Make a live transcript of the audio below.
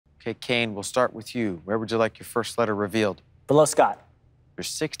Okay, Kane, we'll start with you. Where would you like your first letter revealed? Below Scott. Your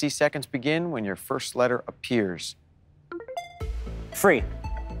 60 seconds begin when your first letter appears. Free.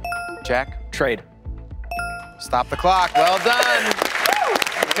 Jack? Trade. Stop the clock. Well done.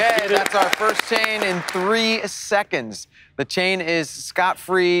 Okay, that's our first chain in 3 seconds. The chain is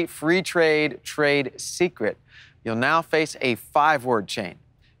Scott-free, free trade, trade secret. You'll now face a 5-word chain.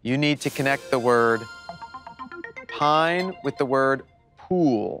 You need to connect the word pine with the word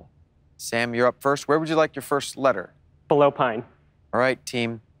pool. Sam, you're up first. Where would you like your first letter? Below pine. All right,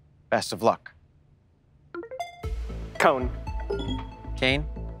 team, best of luck. Cone. Kane,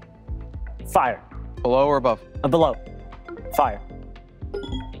 Fire. below or above? Below. Fire.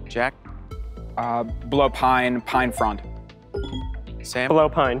 Jack, Below pine, pine frond. Sam, Below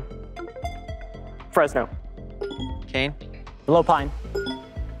pine. Fresno. Kane, Below pine.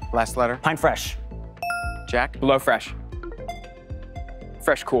 last letter. Pine fresh. Jack, Below fresh.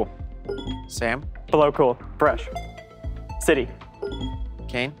 Fresh cool. Sam, Below cool. Fresh. City.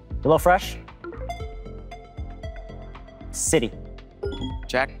 Kane, Below fresh. City.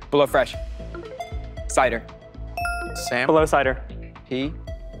 Jack, Below fresh. Cider. Sam, Below cider. P,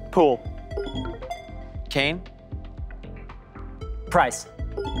 Pool. Kane, Price.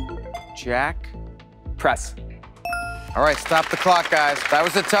 Jack. Press. All right, stop the clock, guys. That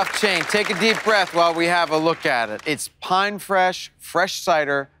was a tough chain. Take a deep breath while we have a look at it. It's pine fresh, fresh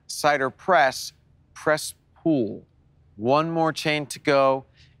cider, cider press, press pool. One more chain to go.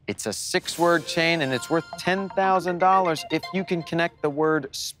 It's a 6-word chain, and it's worth $10,000 if you can connect the word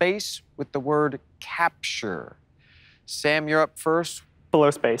space with the word capture. Sam, you're up first.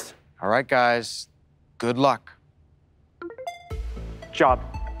 Below space. All right, guys, good luck. Job.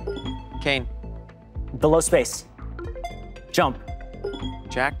 Kane, Below space. Jump.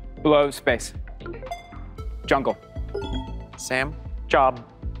 Jack, Below space. Jungle. Sam, Job.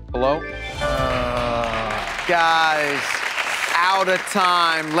 below. Guys, out of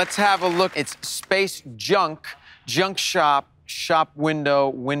time. Let's have a look. It's space junk, junk shop, shop window,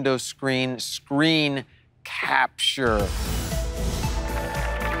 window screen, screen capture.